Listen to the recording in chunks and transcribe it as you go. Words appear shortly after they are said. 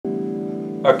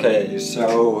Okay,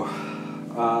 so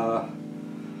I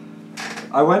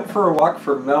went for a walk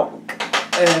for milk,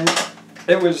 and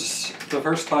it was the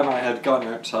first time I had gone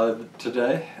outside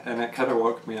today, and it kind of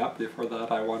woke me up. Before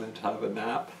that I wanted to have a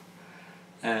nap,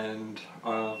 and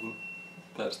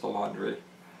that's the laundry.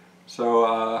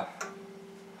 So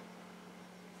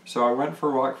so I went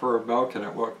for a walk for milk and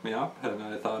it woke me up, and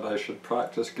I thought I should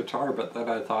practice guitar, but then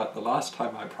I thought the last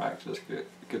time I practiced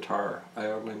guitar I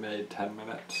only made 10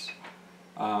 minutes.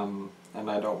 And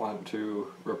I don't want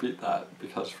to repeat that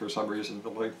because for some reason the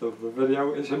length of the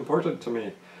video is important to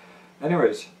me.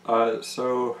 Anyways, I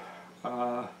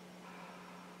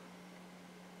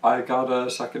got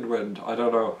a second wind, I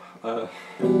don't know,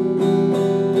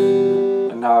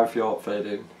 and now I feel it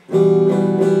fading.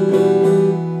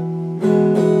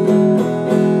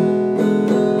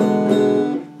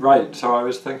 Right, so I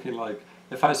was thinking, like,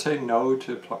 if I say no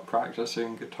to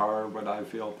practicing guitar when I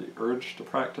feel the urge to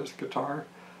practice guitar,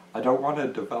 I don't want to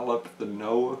develop the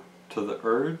no to the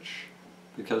urge,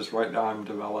 because right now I'm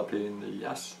developing the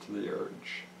yes to the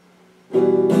urge.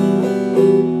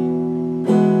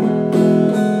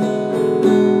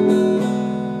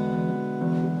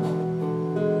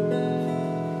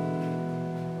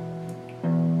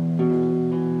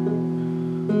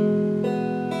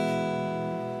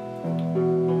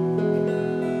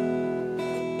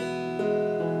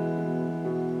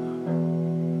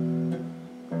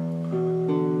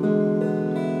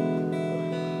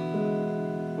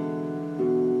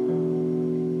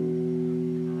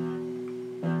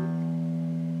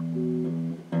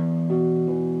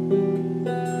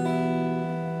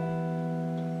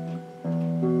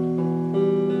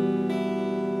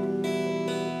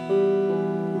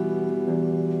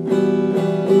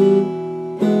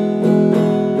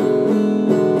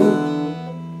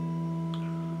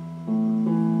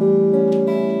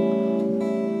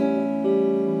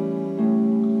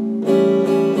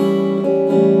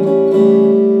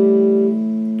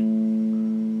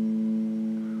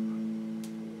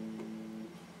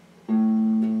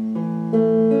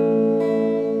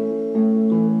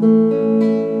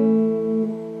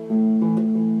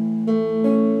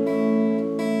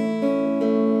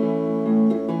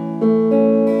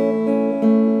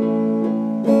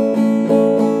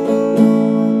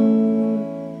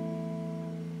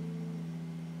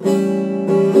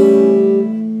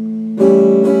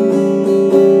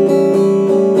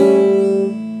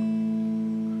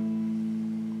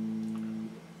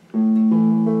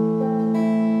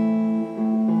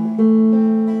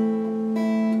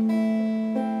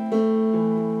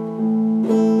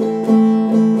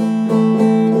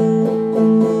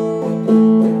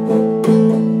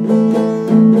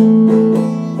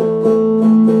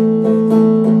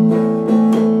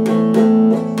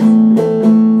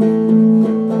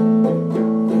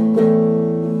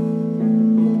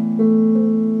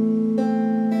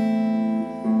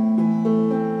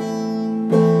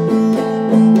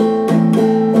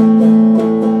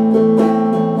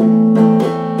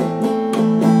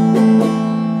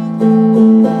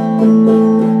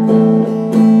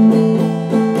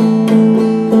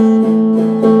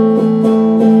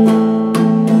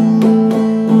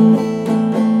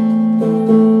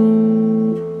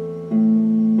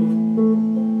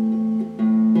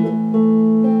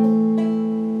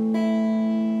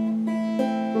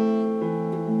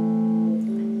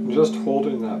 Just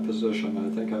holding that position, I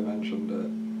think I mentioned it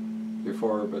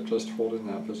before, but just holding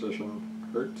that position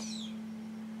hurts.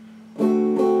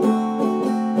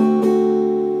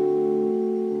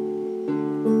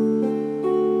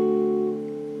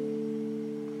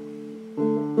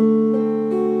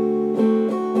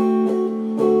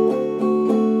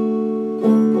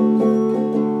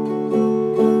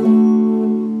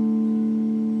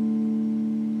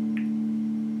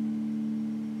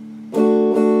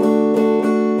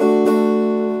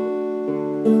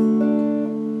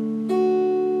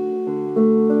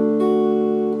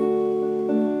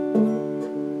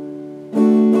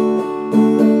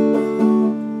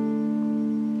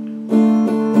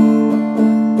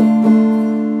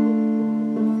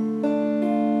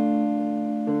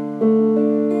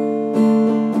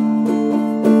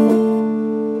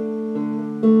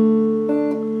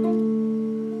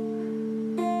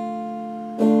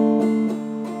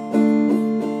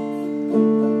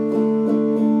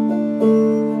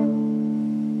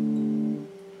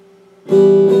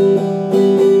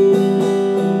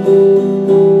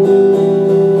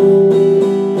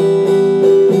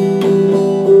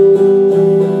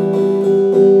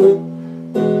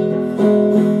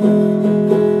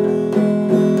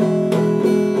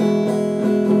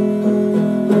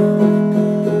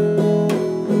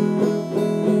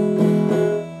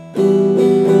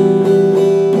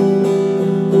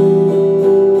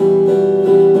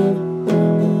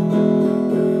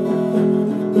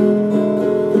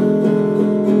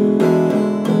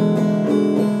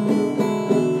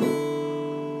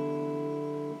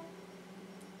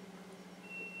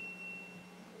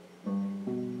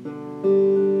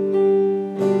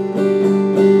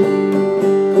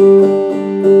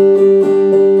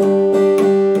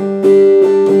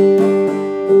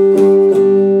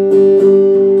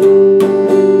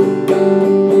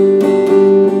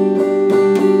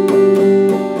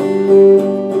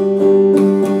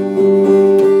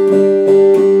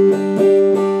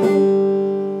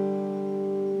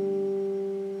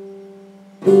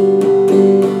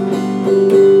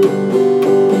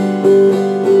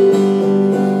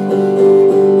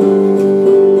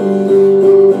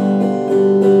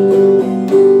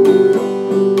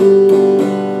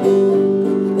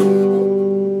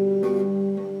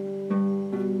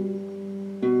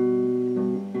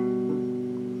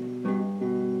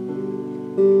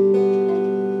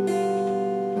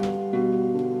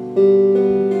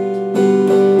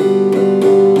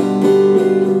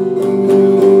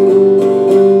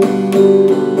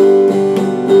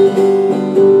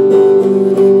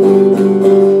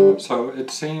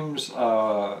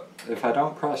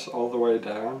 not press all the way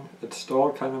down. It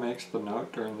still kind of makes the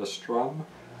note during the strum,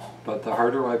 but the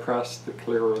harder I press, the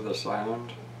clearer the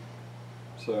sound.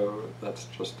 So that's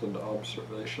just an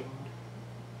observation.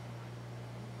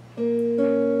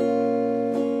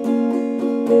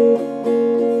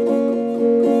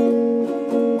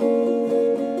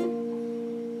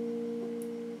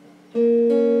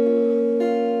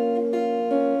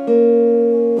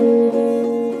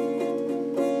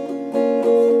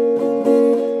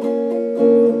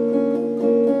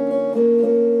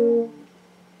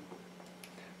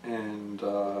 And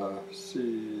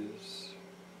C's.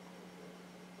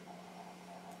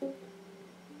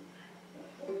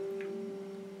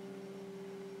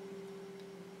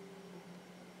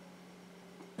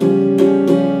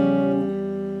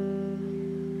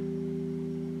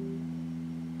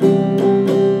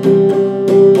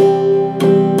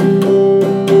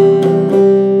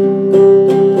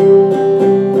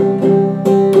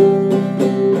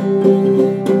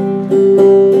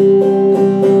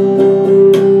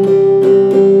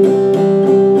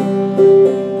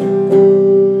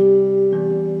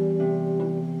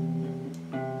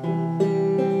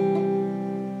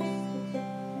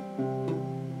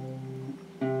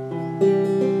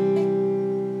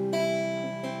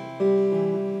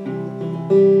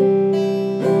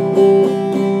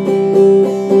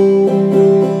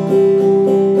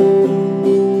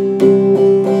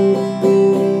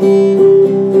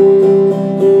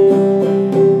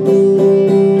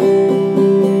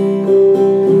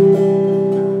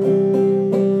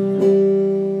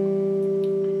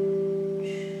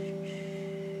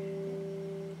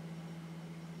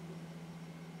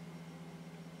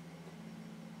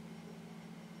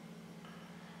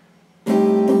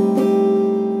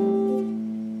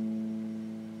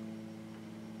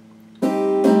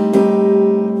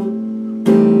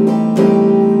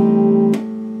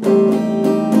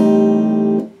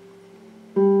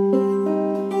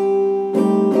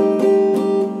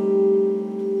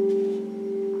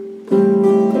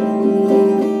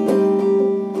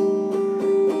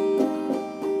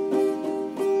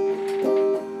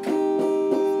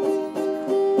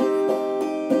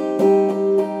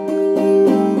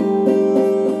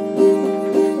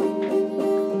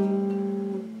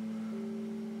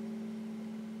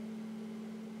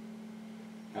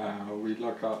 We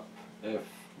look up if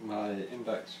my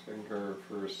index finger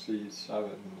for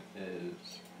C7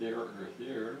 is here or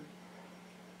here.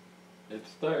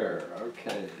 It's there,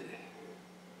 okay.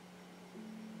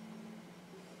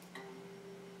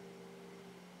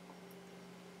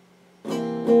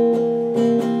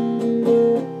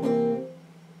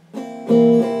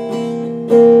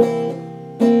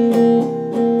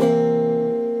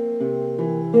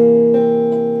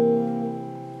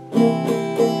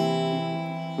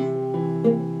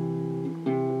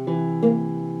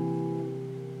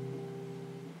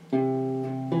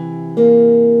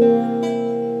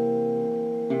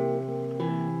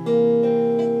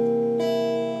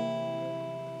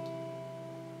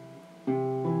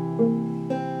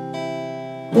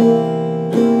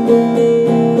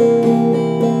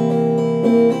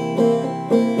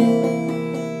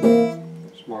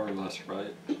 It's more or less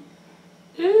right.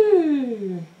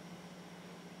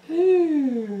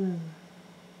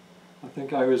 I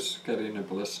think I was getting a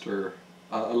blister,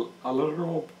 a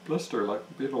literal blister like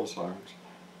the Beatles songs,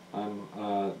 on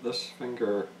this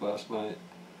finger last night,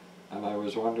 and I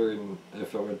was wondering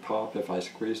if it would pop if I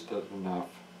squeezed it enough,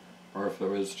 or if it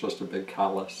was just a big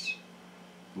callus.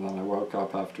 And then I woke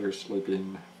up after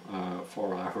sleeping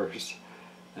 4 hours,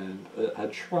 and it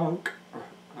had shrunk,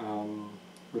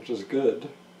 which is good.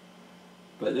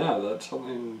 But yeah, that's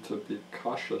something to be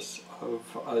cautious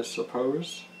of, I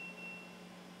suppose.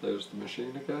 There's the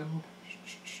machine again.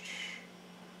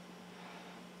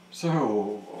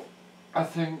 So, I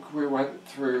think we went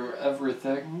through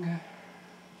everything.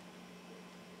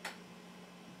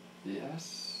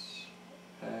 Yes,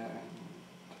 and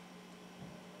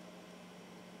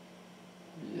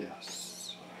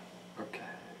yes. Okay.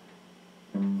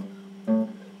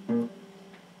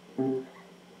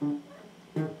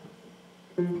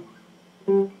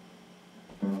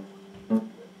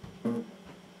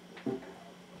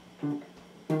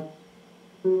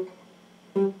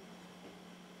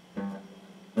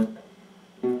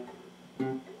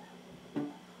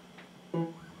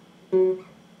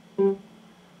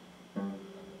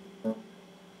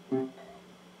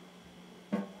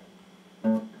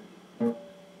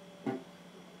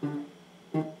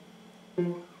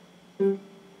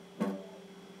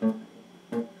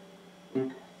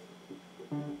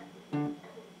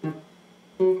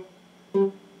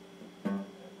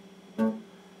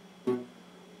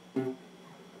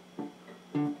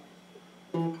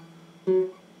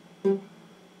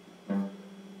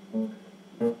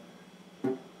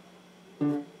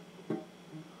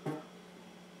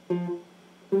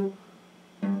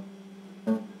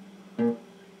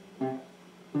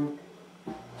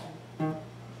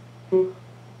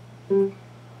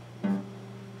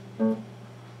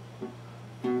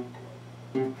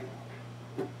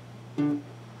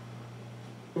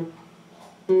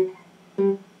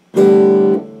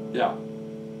 Yeah,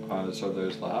 so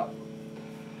there's that.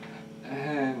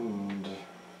 And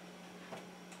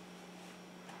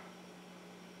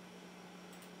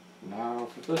now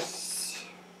for this.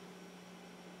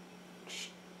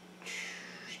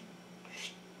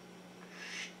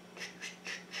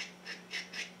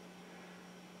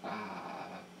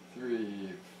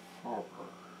 3, 4.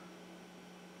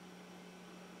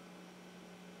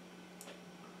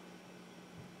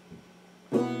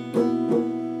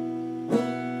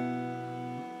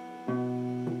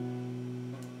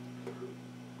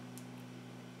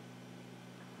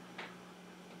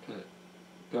 Okay,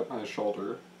 got my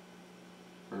shoulder,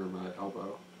 or my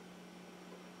elbow.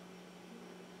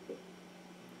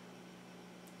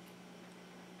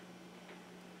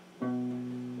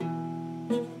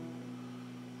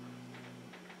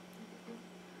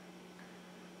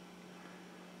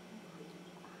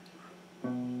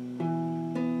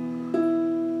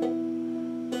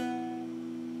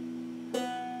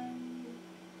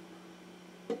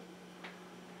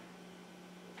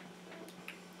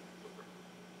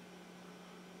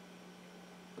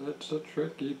 It's a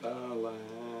tricky balance.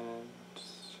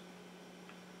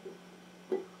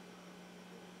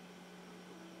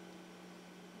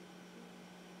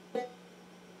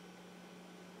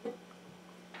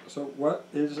 So what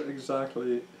is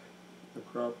exactly the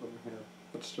problem here?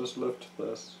 Let's just lift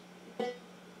this. Okay.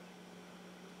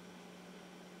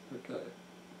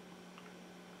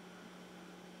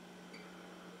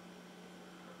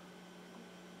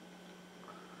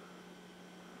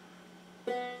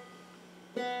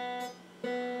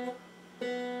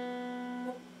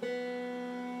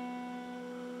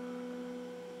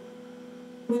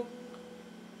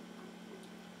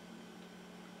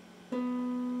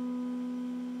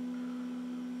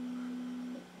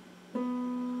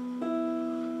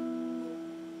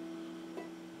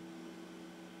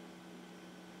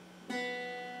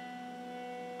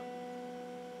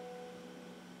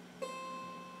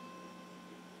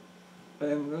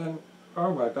 And then,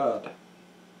 oh my god.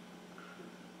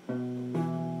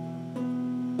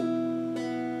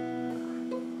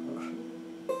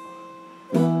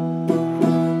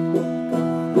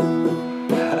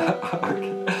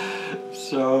 Okay.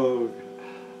 So,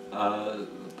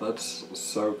 that's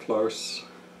so close.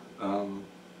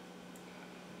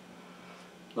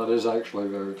 That is actually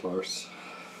very close.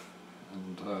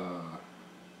 And,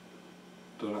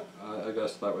 I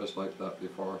guess that was like that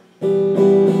before.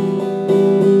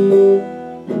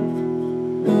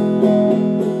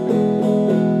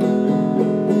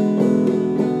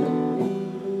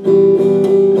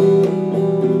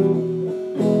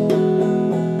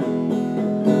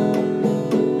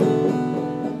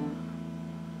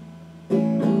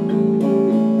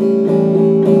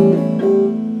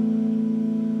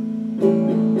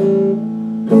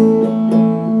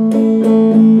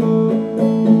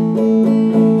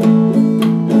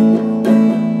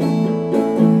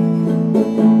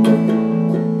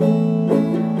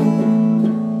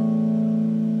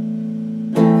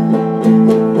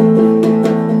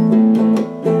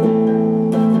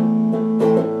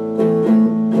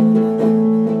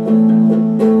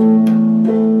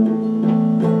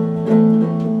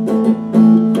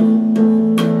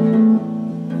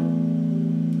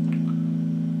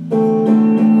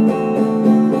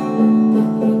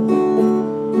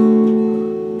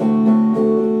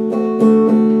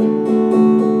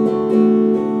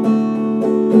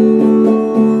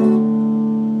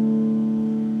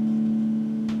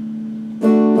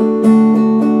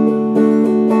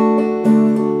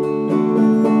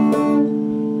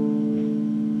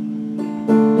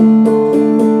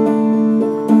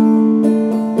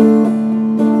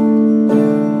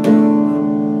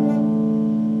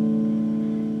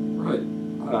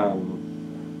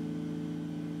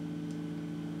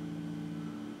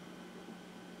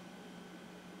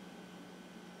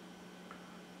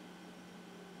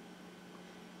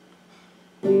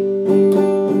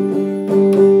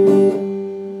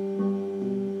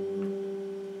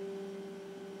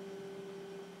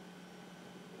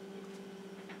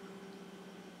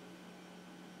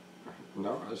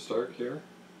 No, I start here.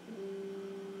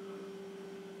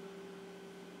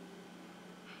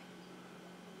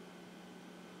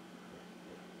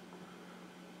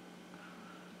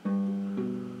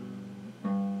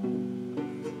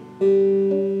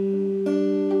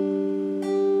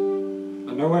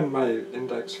 I know when my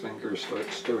index finger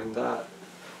starts doing that,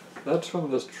 that's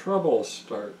when this trouble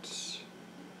starts.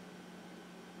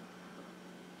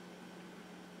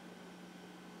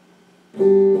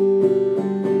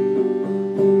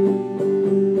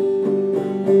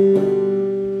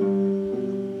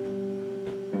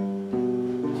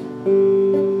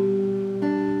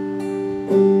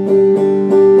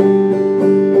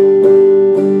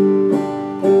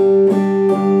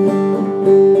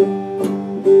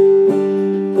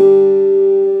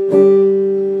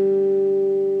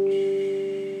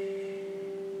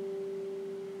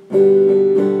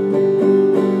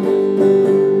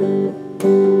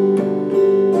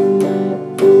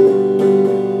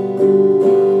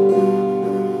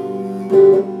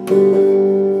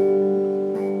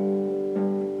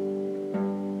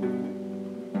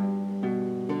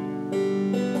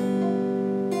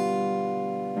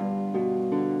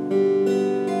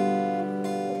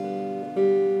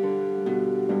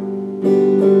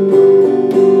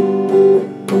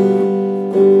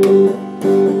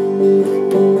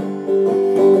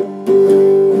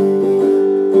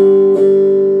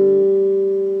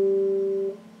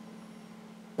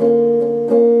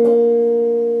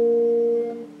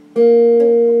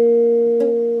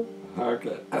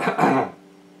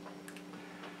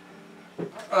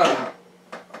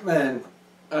 Man,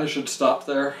 I should stop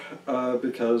there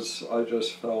because I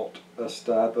just felt a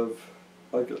stab of,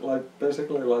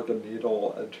 basically like a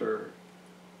needle enter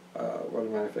one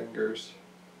of my fingers.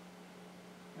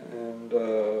 And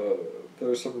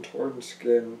there's some torn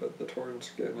skin, but the torn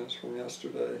skin is from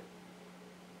yesterday.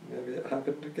 Maybe it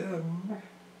happened again.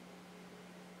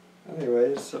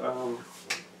 Anyways,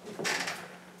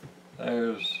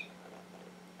 there's,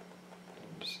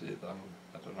 see them,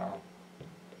 I don't know.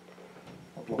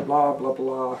 Blah blah blah blah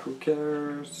blah, who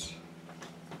cares?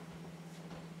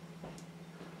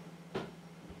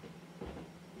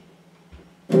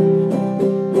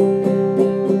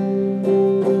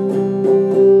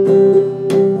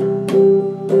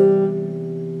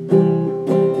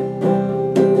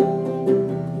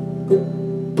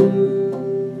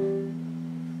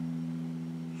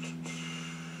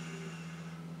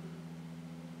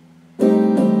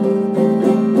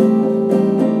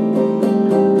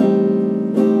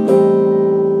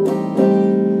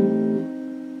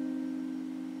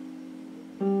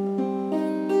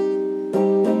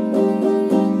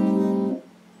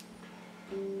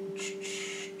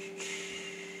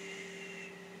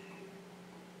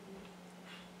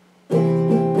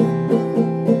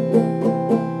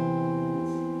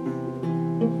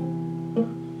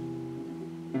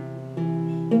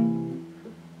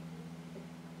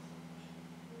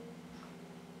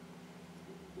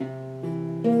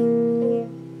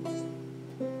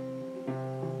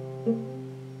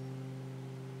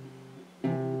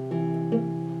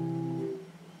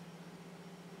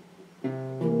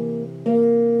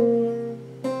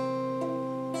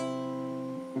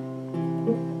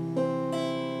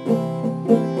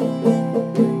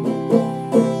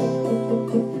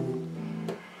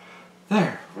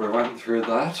 There, we went through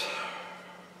that.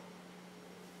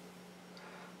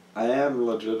 I am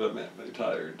legitimately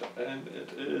tired, and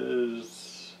it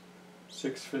is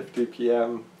 6:50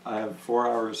 p.m. I have 4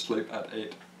 hours sleep at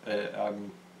 8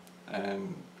 a.m.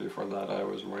 and before that I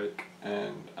was awake,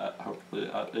 and hopefully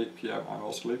at 8 p.m. I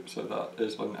will sleep, so that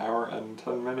is an hour and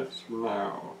 10 minutes from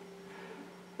now.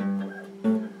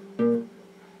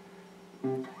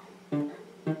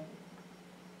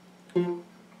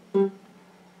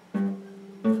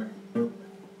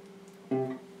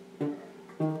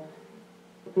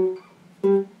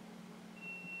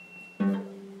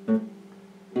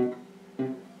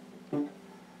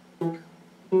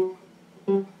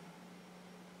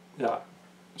 Yeah,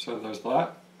 so there's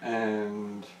that,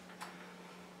 and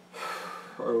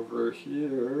over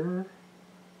here,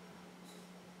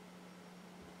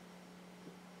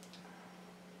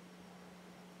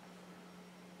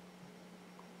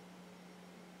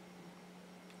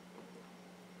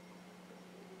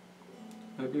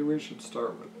 maybe we should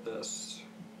start with this.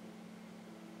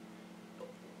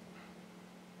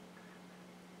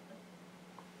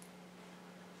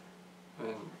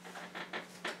 And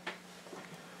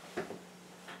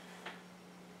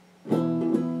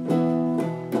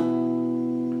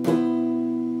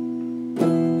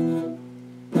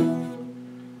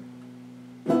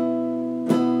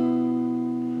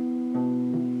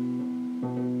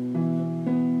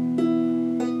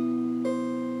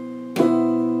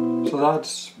so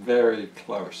that's very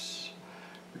close.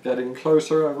 We're getting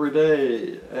closer every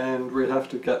day, and we have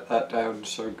to get that down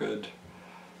so good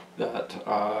that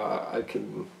I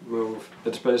can move.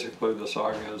 It's basically, the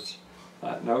song is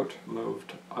that note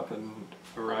moved up and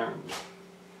around.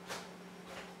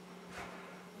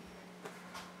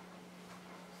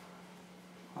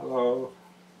 Hello.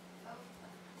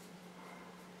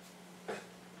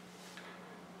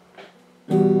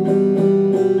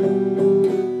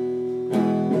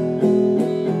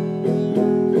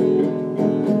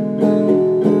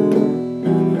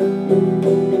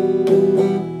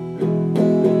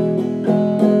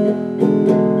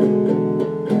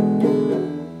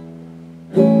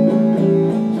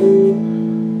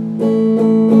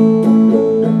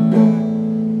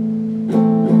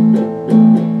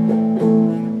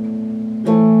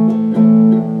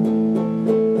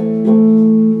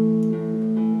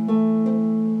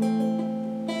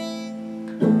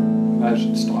 I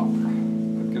should stop.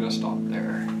 I'm gonna stop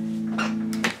there.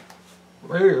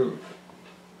 Rude.